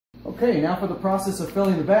Okay, now for the process of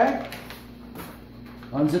filling the bag.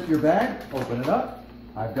 Unzip your bag, open it up.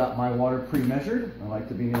 I've got my water pre-measured. I like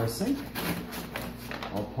to be near a sink.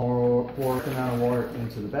 I'll pour an amount of water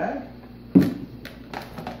into the bag.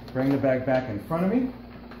 Bring the bag back in front of me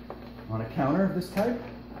on a counter of this type.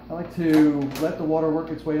 I like to let the water work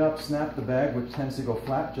its way up, snap the bag, which tends to go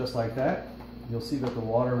flat just like that. You'll see that the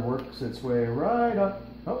water works its way right up.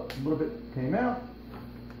 Oh, a little bit came out.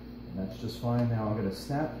 That's just fine. Now I'm going to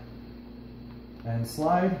snap and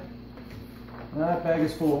slide. That bag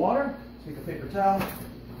is full of water. Take a paper towel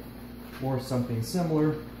or something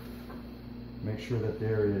similar. Make sure that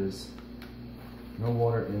there is no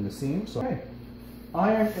water in the seam. So, okay.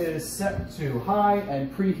 Iron is set to high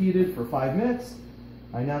and preheated for 5 minutes.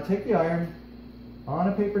 I now take the iron on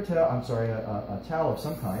a paper towel, a towel of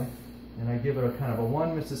some kind, and I give it a kind of a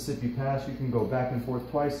 1 Mississippi pass. You can go back and forth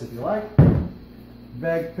twice if you like. The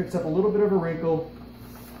bag picks up a little bit of a wrinkle,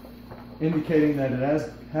 indicating that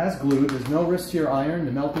it has glue. There's no risk to your iron.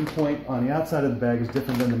 The melting point on the outside of the bag is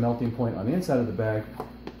different than the melting point on the inside of the bag.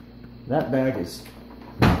 That bag is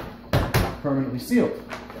permanently sealed.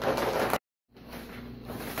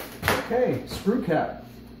 Okay, screw cap,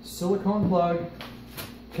 silicone plug,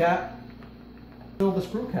 cap, fill the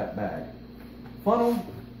screw cap bag, funnel,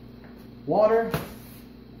 water.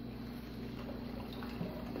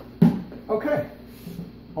 Okay,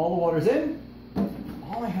 all the water's in.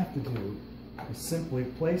 All I have to do is simply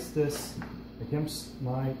place this against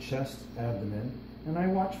my chest abdomen, and I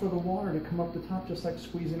watch for the water to come up the top just like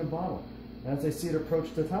squeezing a bottle. As I see it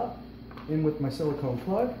approach the top, in with my silicone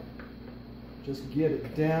plug, just get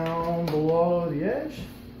it down below the edge,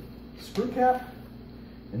 screw cap,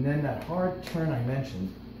 and then that hard turn I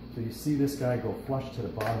mentioned, so you see this guy go flush to the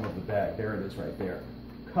bottom of the bag. There it is right there.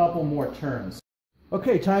 Couple more turns.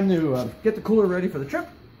 Okay, time to get the cooler ready for the trip.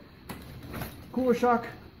 CoolerShock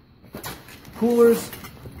coolers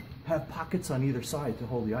have pockets on either side to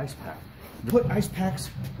hold the ice pack. Put ice packs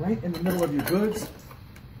right in the middle of your goods.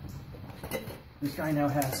 This guy now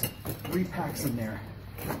has 3 packs in there.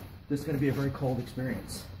 This is going to be a very cold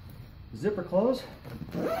experience. Zipper close,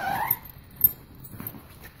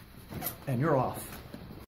 and you're off.